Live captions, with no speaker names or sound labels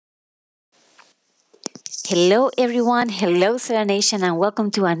Hello, everyone. Hello, Sarah Nation, and welcome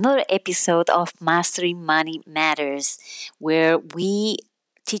to another episode of Mastering Money Matters, where we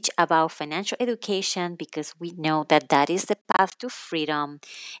teach about financial education because we know that that is the path to freedom.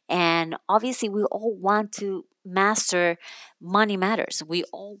 And obviously, we all want to master money matters. We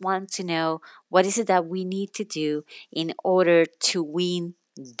all want to know what is it that we need to do in order to win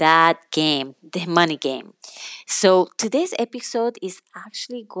that game, the money game. So today's episode is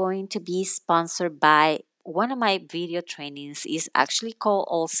actually going to be sponsored by one of my video trainings is actually called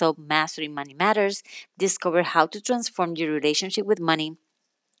also Mastering Money Matters. Discover how to transform your relationship with money,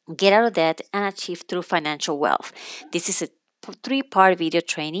 get out of debt, and achieve true financial wealth. This is a three-part video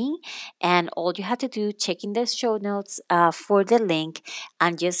training, and all you have to do check in the show notes for the link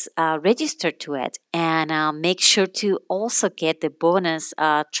and just register to it, and make sure to also get the bonus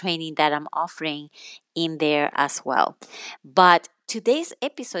training that I'm offering in there as well. But today's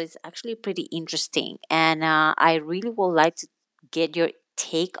episode is actually pretty interesting, and I really would like to get your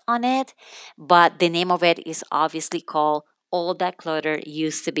take on it. But the name of it is obviously called All That Clutter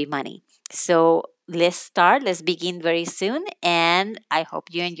Used to Be Money. So let's start. Let's begin very soon. And I hope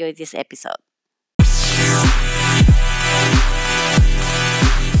you enjoy this episode.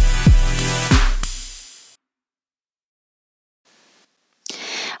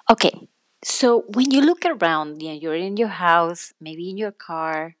 Okay. So when you look around, you're in your house, maybe in your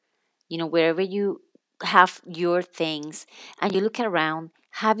car, wherever you have your things, and you look around,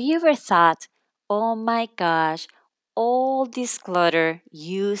 have you ever thought, oh my gosh, all this clutter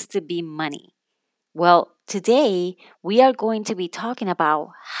used to be money? Well, today we are going to be talking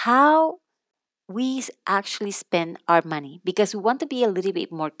about how actually spend our money because we want to be a little bit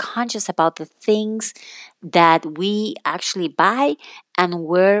more conscious about the things that we actually buy and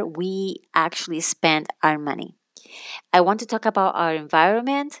where we actually spend our money. I want to talk about our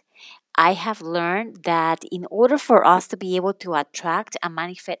environment. I have learned that in order for us to be able to attract and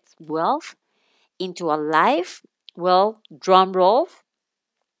manifest wealth into our life, well, drum roll,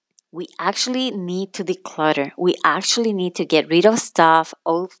 we actually need to declutter. We actually need to get rid of stuff,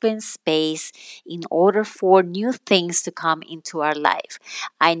 open space in order for new things to come into our life.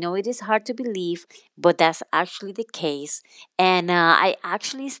 I know it is hard to believe, but that's actually the case. And I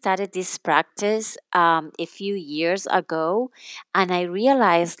actually started this practice a few years ago, and I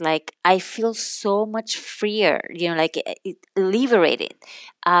realized like I feel so much freer, like liberated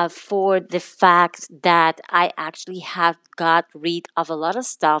for the fact that I actually have got rid of a lot of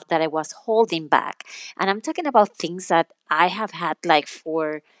stuff that I was holding back. And I'm talking about things that I have had like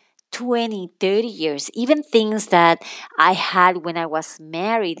for 20, 30 years, even things that I had when I was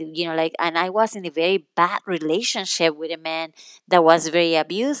married, like, and I was in a very bad relationship with a man that was very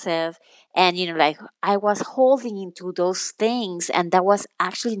abusive. And, like I was holding into those things, and that was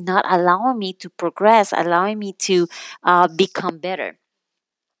actually not allowing me to progress, allowing me to become better.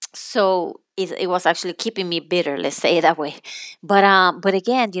 So it was actually keeping me bitter, let's say it that way. But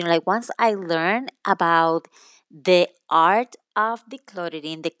again, like once I learned about the art of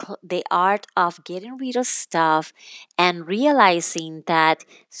decluttering, the art of getting rid of stuff, and realizing that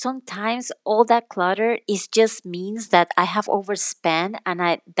sometimes all that clutter is just means that I have overspent and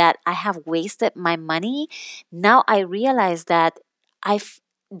I have wasted my money. Now I realize that I've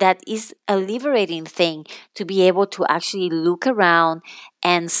that is a liberating thing to be able to actually look around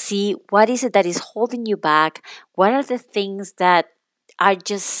and see what is it that is holding you back. What are the things that are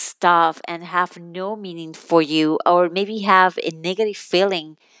just stuff and have no meaning for you, or maybe have a negative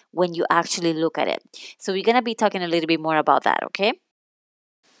feeling when you actually look at it. So we're going to be talking a little bit more about that, okay?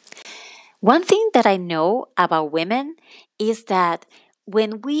 One thing that I know about women is that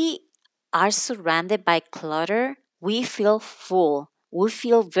when we are surrounded by clutter, we feel full, we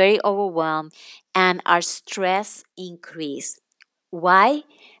feel very overwhelmed, and our stress increase. Why?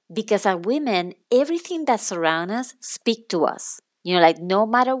 Because as women, everything that surrounds us speak to us. Like no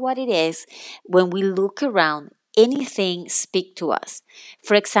matter what it is, when we look around, anything speak to us.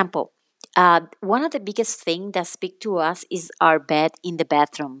 For example, one of the biggest thing that speak to us is our bed in the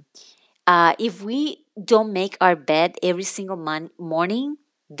bathroom. If we don't make our bed every single morning,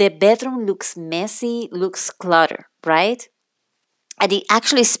 the bedroom looks messy, looks cluttered, right? And it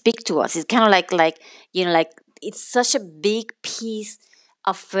actually speak to us. It's kind of like it's such a big piece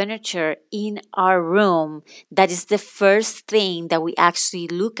of furniture in our room that is the first thing that we actually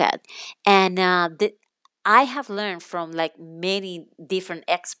look at. And I have learned from like many different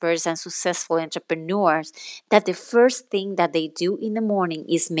experts and successful entrepreneurs that the first thing that they do in the morning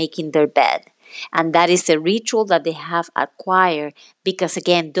is making their bed. And that is the ritual that they have acquired, because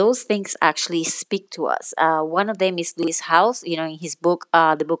again, those things actually speak to us. One of them is Lewis House, in his book,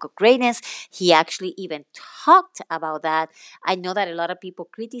 The Book of Greatness. He actually even talked about that. I know that a lot of people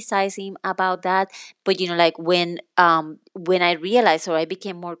criticize him about that, but like when I realized, or I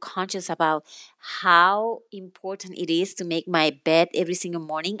became more conscious about how important it is to make my bed every single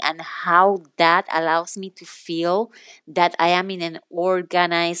morning, and how that allows me to feel that I am in an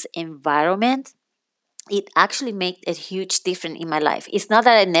organized environment, it actually made a huge difference in my life. It's not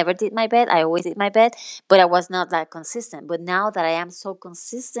that I never did my bed, I always did my bed, but I was not that consistent. But now that I am so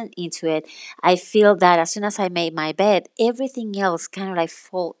consistent into it, I feel that as soon as I made my bed, everything else kind of like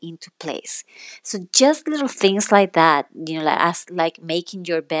fall into place. So just little things like that, like making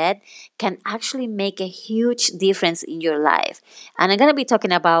your bed, can actually make a huge difference in your life. And I'm gonna be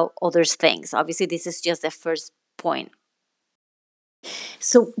talking about other things. Obviously, this is just the first point.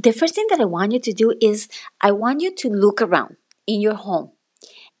 So the first thing that I want you to do is, I want you to look around in your home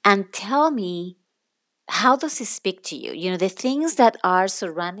and tell me, how does it speak to you? The things that are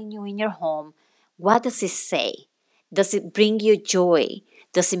surrounding you in your home, what does it say? Does it bring you joy?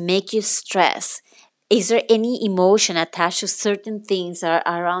 Does it make you stress? Is there any emotion attached to certain things that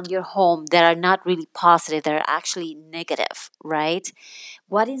are around your home that are not really positive, that are actually negative, right?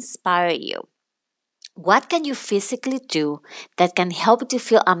 What inspire you? What can you physically do that can help you to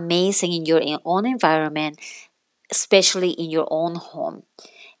feel amazing in your own environment, especially in your own home?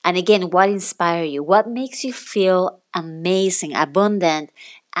 And again, what inspires you? What makes you feel amazing, abundant,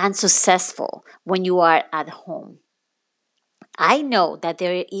 and successful when you are at home? I know that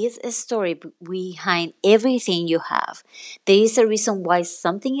there is a story behind everything you have. There is a reason why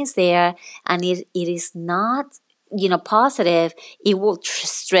something is there, and it is not, positive. It will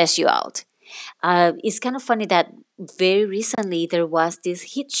stress you out. It's kind of funny that very recently there was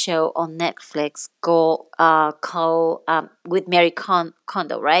this hit show on Netflix called with Mary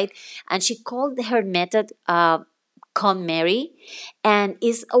Kondo, right? And she called her method Con Mary, and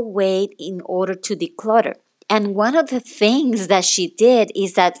is a way in order to declutter. And one of the things that she did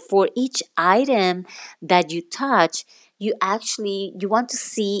is that for each item that you touch, you want to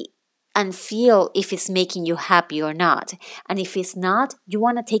see and feel if it's making you happy or not. And if it's not, you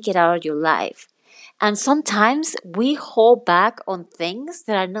want to take it out of your life. And sometimes we hold back on things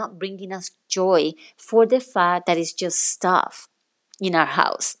that are not bringing us joy, for the fact that it's just stuff in our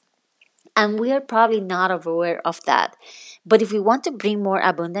house. And we are probably not aware of that. But if we want to bring more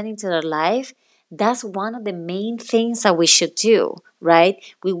abundance into our life, that's one of the main things that we should do, right?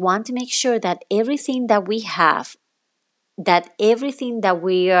 We want to make sure that everything that we have, that everything that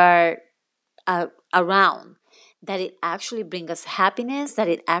we are around, that it actually brings us happiness, that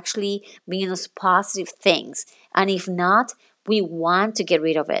it actually brings us positive things. And if not, we want to get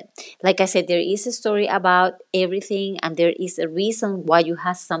rid of it. Like I said, there is a story about everything, and there is a reason why you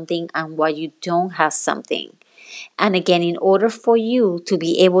have something and why you don't have something. And again, in order for you to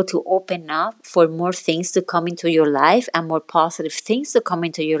be able to open up for more things to come into your life and more positive things to come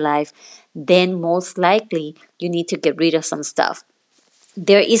into your life, then most likely you need to get rid of some stuff.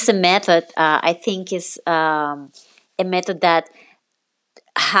 There is a method, I think is a method that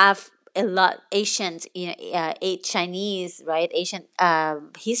have a lot ancient, Chinese, right, ancient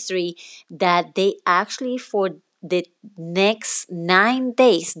history, that they actually for the next 9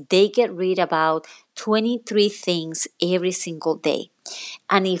 days they get rid about 23 things every single day.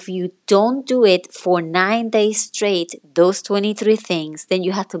 And if you don't do it for 9 days straight, those 23 things, then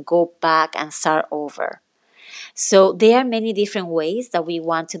you have to go back and start over. So there are many different ways that we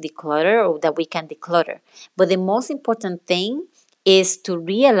want to declutter, or that we can declutter. But the most important thing is to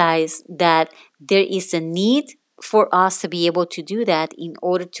realize that there is a need for us to be able to do that in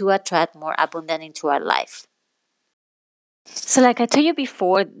order to attract more abundance into our life. So, like I told you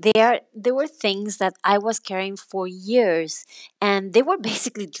before, there were things that I was carrying for years, and they were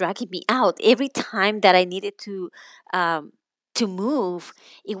basically dragging me out every time that I needed um, to move.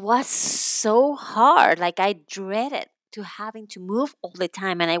 It was so hard. Like I dreaded to having to move all the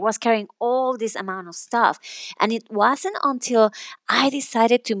time, and I was carrying all this amount of stuff. And it wasn't until I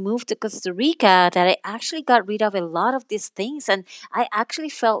decided to move to Costa Rica that I actually got rid of a lot of these things, and I actually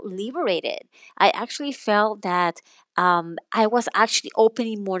felt liberated. I actually felt that I was actually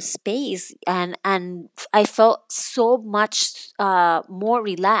opening more space, and I felt so much more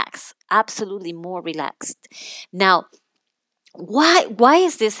relaxed, absolutely more relaxed. Now, why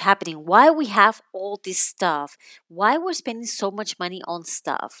is this happening? Why we have all this stuff? Why we're spending so much money on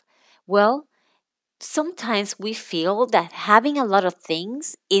stuff? Well, sometimes we feel that having a lot of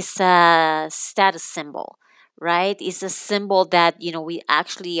things is a status symbol, right? It's a symbol that we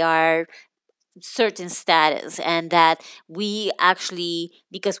actually are certain status, and that we actually,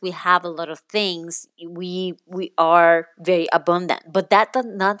 because we have a lot of things, we are very abundant, but that does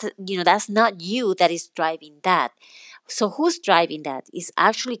not, that's not you that is driving that. So who's driving that is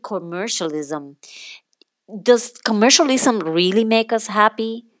actually commercialism. Does commercialism really make us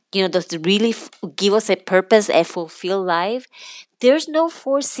happy? Does it really give us a purpose, a fulfilled life? There's no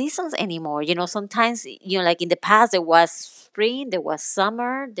four seasons anymore. Sometimes, like in the past, there was spring, there was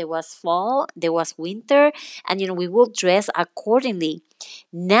summer, there was fall, there was winter, and we will dress accordingly.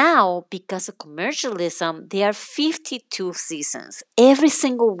 Now, because of commercialism, there are 52 seasons. Every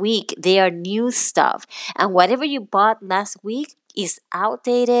single week, there are new stuff. And whatever you bought last week is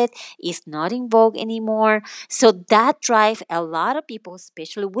outdated, is not in vogue anymore. So that drives a lot of people,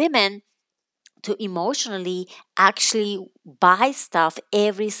 especially women, to emotionally actually buy stuff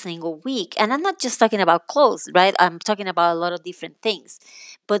every single week. And I'm not just talking about clothes, right? I'm talking about a lot of different things.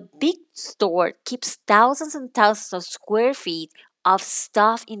 But big store keeps thousands and thousands of square feet of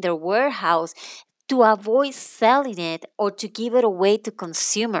stuff in their warehouse to avoid selling it or to give it away to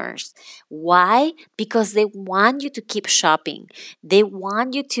consumers. Why? Because they want you to keep shopping. They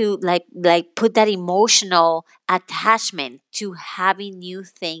want you to like put that emotional attachment to having new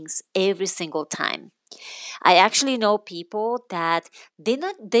things every single time. I actually know people that they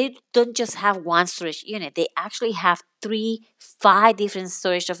don't just have one storage unit. They actually have three, five different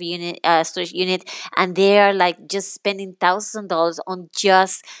storage unit, and they are like just spending thousands of dollars on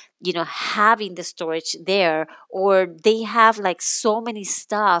just having the storage there, or they have like so many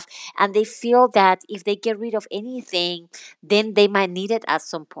stuff, and they feel that if they get rid of anything, then they might need it at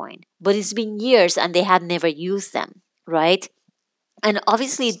some point. But it's been years and they have never used them, right? And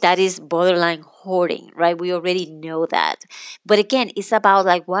obviously that is borderline hoarding, right? We already know that. But again, it's about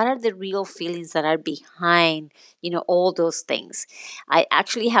like what are the real feelings that are behind, all those things. I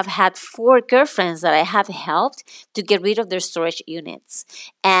actually have had four girlfriends that I have helped to get rid of their storage units.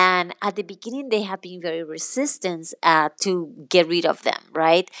 And at the beginning, they have been very resistant to get rid of them,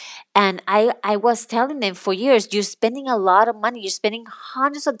 right? And I was telling them for years, you're spending a lot of money. You're spending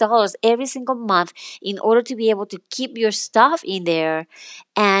hundreds of dollars every single month in order to be able to keep your stuff in there.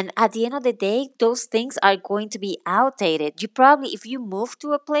 And at the end of the day, those things are going to be outdated. You probably, if you move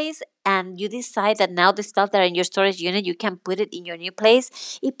to a place and you decide that now the stuff that are in your storage unit, you can put it in your new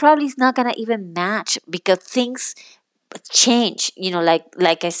place, it probably is not going to even match because things change,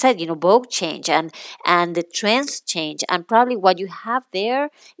 like I said, vogue change, and the trends change, and probably what you have there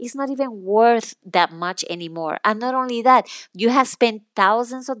is not even worth that much anymore. And not only that, you have spent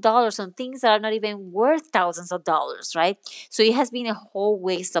thousands of dollars on things that are not even worth thousands of dollars, right? So it has been a whole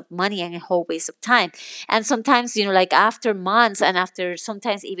waste of money and a whole waste of time. And sometimes, like after months and after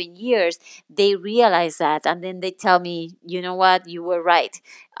sometimes even years, they realize that, and then they tell me, you know what, you were right.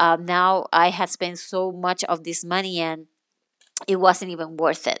 Now I had spent so much of this money and it wasn't even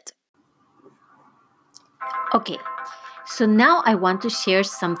worth it. Okay, so now I want to share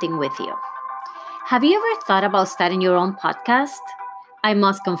something with you. Have you ever thought about starting your own podcast? I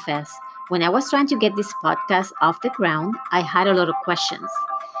must confess, when I was trying to get this podcast off the ground, I had a lot of questions.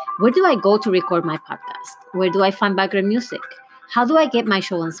 Where do I go to record my podcast? Where do I find background music? How do I get my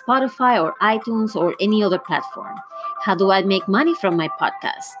show on Spotify or iTunes or any other platform? How do I make money from my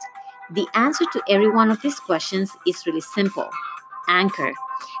podcast? The answer to every one of these questions is really simple: Anchor.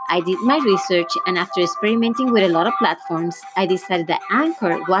 I did my research, and after experimenting with a lot of platforms, I decided that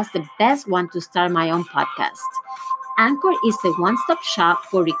Anchor was the best one to start my own podcast. Anchor is a one stop shop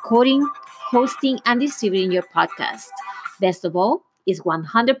for recording, hosting, and distributing your podcast. Best of all, it's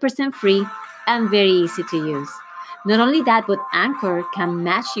 100% free and very easy to use. Not only that, but Anchor can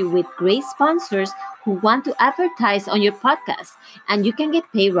match you with great sponsors who want to advertise on your podcast, and you can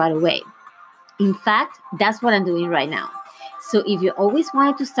get paid right away. In fact, that's what I'm doing right now. So if you always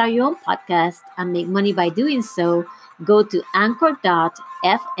wanted to start your own podcast and make money by doing so, go to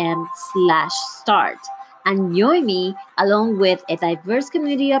anchor.fm/start and join me along with a diverse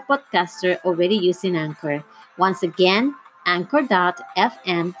community of podcasters already using Anchor. Once again,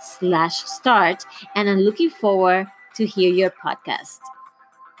 anchor.fm/start, and I'm looking forward to hear your podcast.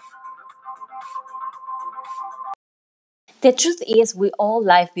 The truth is, we all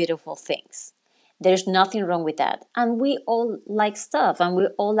like beautiful things. There's nothing wrong with that. And we all like stuff and we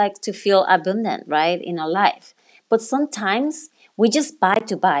all like to feel abundant, right, in our life. But sometimes we just buy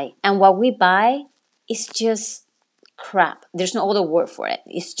to buy. And what we buy is just crap. There's no other word for it.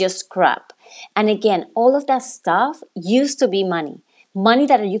 It's just crap. And again, all of that stuff used to be money. Money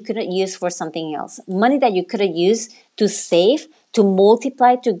that you could have used for something else. Money that you could have used to save, to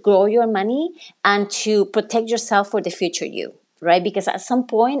multiply, to grow your money, and to protect yourself for the future you. right? Because at some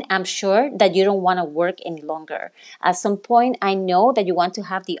point, I'm sure that you don't want to work any longer. At some point, I know that you want to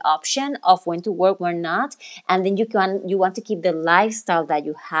have the option of when to work, when not, and then you want to keep the lifestyle that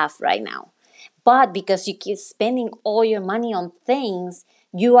you have right now. But because you keep spending all your money on things,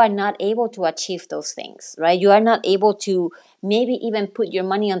 you are not able to achieve those things, right? You are not able to maybe even put your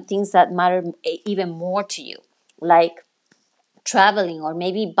money on things that matter even more to you, like traveling or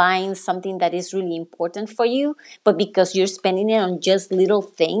maybe buying something that is really important for you, but because you're spending it on just little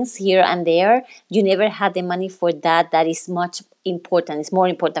things here and there, you never had the money for that is much important, it's more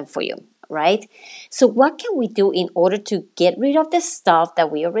important for you, right? So what can we do in order to get rid of the stuff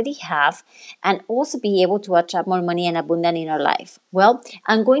that we already have and also be able to attract more money and abundance in our life? Well,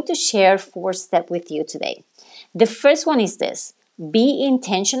 I'm going to share 4 steps with you today. The first one is this: be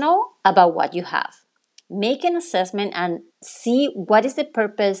intentional about what you have. Make an assessment and see what is the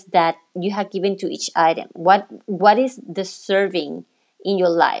purpose that you have given to each item. What is the serving in your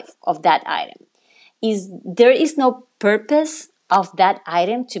life of that item? Is there is no purpose of that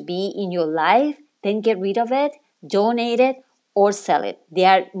item to be in your life, then get rid of it, donate it, or sell it. There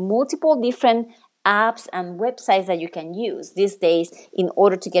are multiple different apps and websites that you can use these days in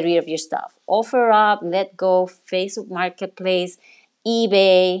order to get rid of your stuff. OfferUp, Letgo, Facebook Marketplace,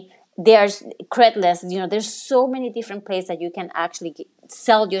 eBay. There's Craigslist. There's so many different places that you can actually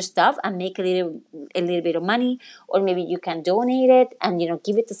sell your stuff and make a little bit of money, or maybe you can donate it and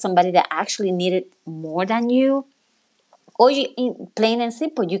give it to somebody that actually need it more than you. Or plain and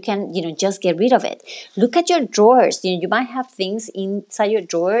simple, you can just get rid of it. Look at your drawers. You might have things inside your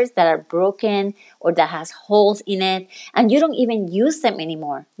drawers that are broken or that has holes in it, and you don't even use them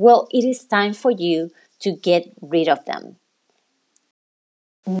anymore. Well, it is time for you to get rid of them.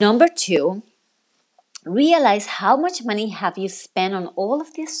 Number two, realize how much money have you spent on all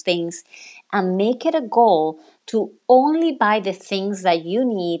of these things and make it a goal to only buy the things that you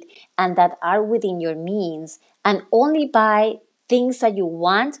need and that are within your means, and only buy things that you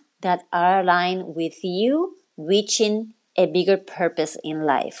want that are aligned with you reaching a bigger purpose in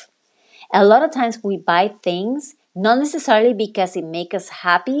life. A lot of times we buy things not necessarily because it makes us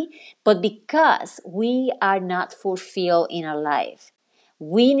happy, but because we are not fulfilled in our life.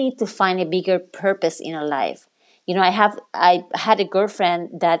 We need to find a bigger purpose in our life. I had a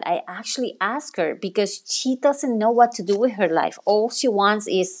girlfriend that I actually asked her because she doesn't know what to do with her life. All she wants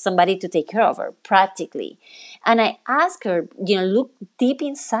is somebody to take care of her, practically. And I asked her, look deep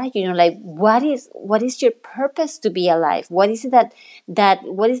inside, like what is your purpose to be alive? What is it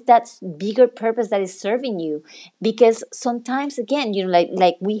what is that bigger purpose that is serving you? Because sometimes again,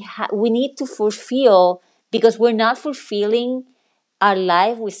 like we need to fulfill, because we're not fulfilling our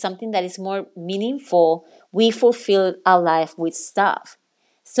life with something that is more meaningful. We fulfill our life with stuff.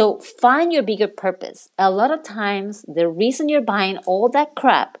 So find your bigger purpose. A lot of times, the reason you're buying all that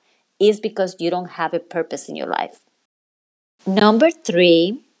crap is because you don't have a purpose in your life. Number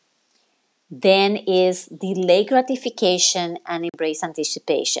three, then, is delay gratification and embrace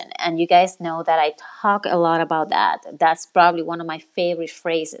anticipation. And you guys know that I talk a lot about that. That's probably one of my favorite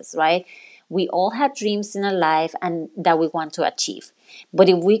phrases, right? We all have dreams in our life and that we want to achieve. But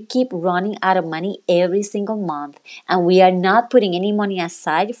if we keep running out of money every single month and we are not putting any money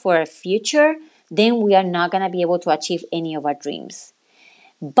aside for our future, then we are not going to be able to achieve any of our dreams.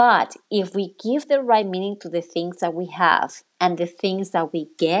 But if we give the right meaning to the things that we have and the things that we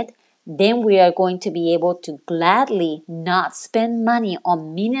get, then we are going to be able to gladly not spend money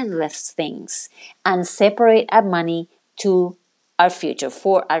on meaningless things and separate our money to our future,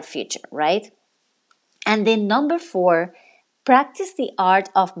 for our future, right? And then number four, practice the art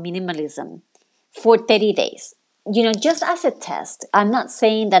of minimalism for 30 days. Just as a test. I'm not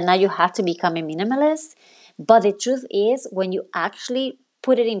saying that now you have to become a minimalist, but the truth is, when you actually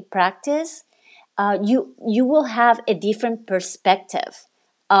put it in practice, you will have a different perspective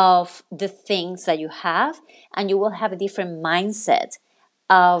of the things that you have, and you will have a different mindset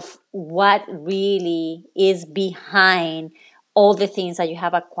of what really is behind all the things that you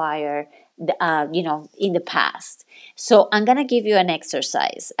have acquired in the past. So I'm gonna give you an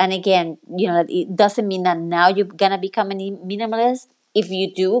exercise, and again, it doesn't mean that now you're gonna become a minimalist. If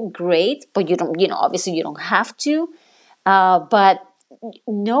you do, great, but you don't, obviously you don't have to. But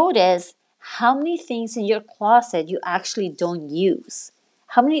notice how many things in your closet you actually don't use.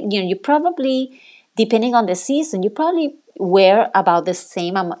 How many, you probably, depending on the season, you probably wear about the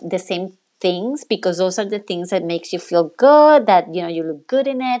same things, because those are the things that makes you feel good, that you look good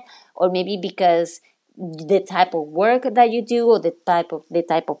in it, or maybe because the type of work that you do, or the type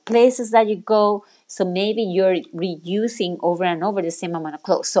of places that you go. So maybe you're reusing over and over the same amount of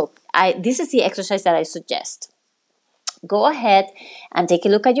clothes. So this is the exercise that I suggest. Go ahead and take a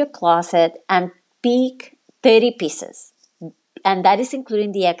look at your closet and pick 30 pieces. And that is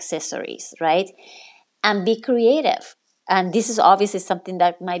including the accessories, right? And be creative. And this is obviously something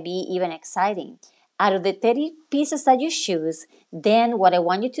that might be even exciting. Out of the 30 pieces that you choose, then what I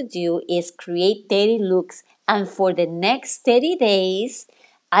want you to do is create 30 looks. And for the next 30 days,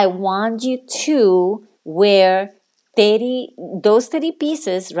 I want you to wear 30, those 30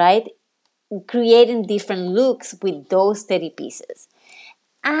 pieces, right? Creating different looks with those 30 pieces.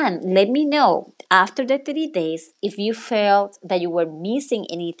 And let me know after the 30 days if you felt that you were missing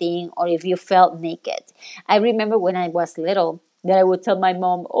anything or if you felt naked. I remember when I was little that I would tell my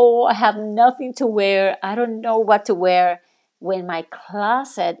mom, "Oh, I have nothing to wear. I don't know what to wear," when my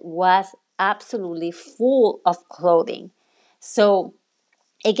closet was absolutely full of clothing. So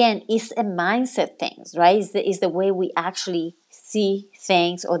again, it's a mindset things, right? It's the way we actually see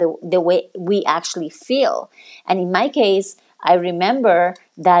things or the way we actually feel. And in my case, I remember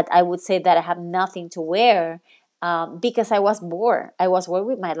that I would say that I have nothing to wear because I was bored. I was bored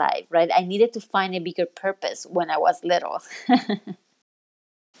with my life, right? I needed to find a bigger purpose when I was little.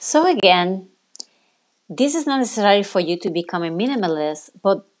 So again, this is not necessary for you to become a minimalist,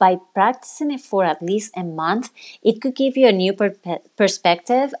 but by practicing it for at least a month, it could give you a new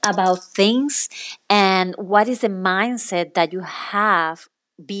perspective about things and what is the mindset that you have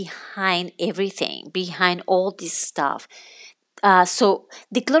behind everything, behind all this stuff. So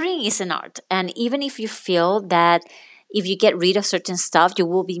decluttering is an art, and even if you feel that if you get rid of certain stuff, you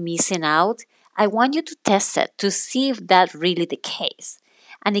will be missing out, I want you to test it to see if that's really the case.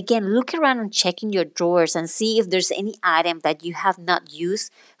 And again, look around and check in your drawers and see if there's any item that you have not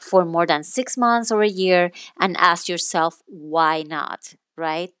used for more than 6 months or a year, and ask yourself why not,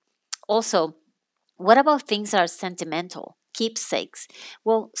 right? Also, what about things that are sentimental, keepsakes?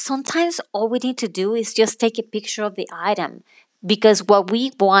 Well, sometimes all we need to do is just take a picture of the item because what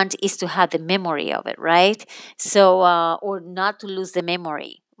we want is to have the memory of it, right? So, or not to lose the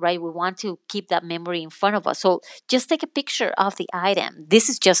memory, right? We want to keep that memory in front of us. So, just take a picture of the item. This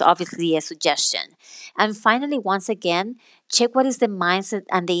is just obviously a suggestion. And finally, once again, check what is the mindset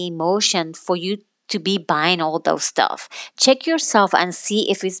and the emotion for you to be buying all those stuff. Check yourself and see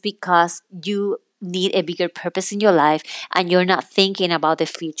if it's because you need a bigger purpose in your life and you're not thinking about the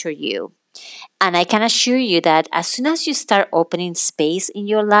future you. And I can assure you that as soon as you start opening space in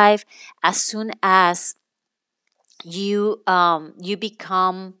your life, as soon as you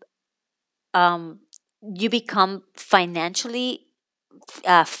become um, you become financially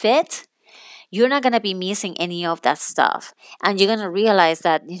fit, you're not going to be missing any of that stuff, and you're going to realize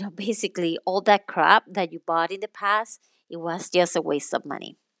that basically all that crap that you bought in the past, it was just a waste of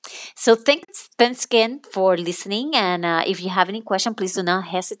money. So thanks again for listening. And if you have any question, please do not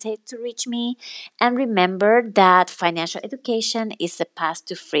hesitate to reach me. And remember that financial education is the path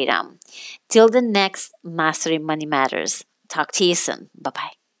to freedom. Till the next Mastering Money Matters. Talk to you soon. Bye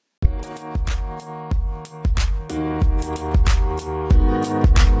bye.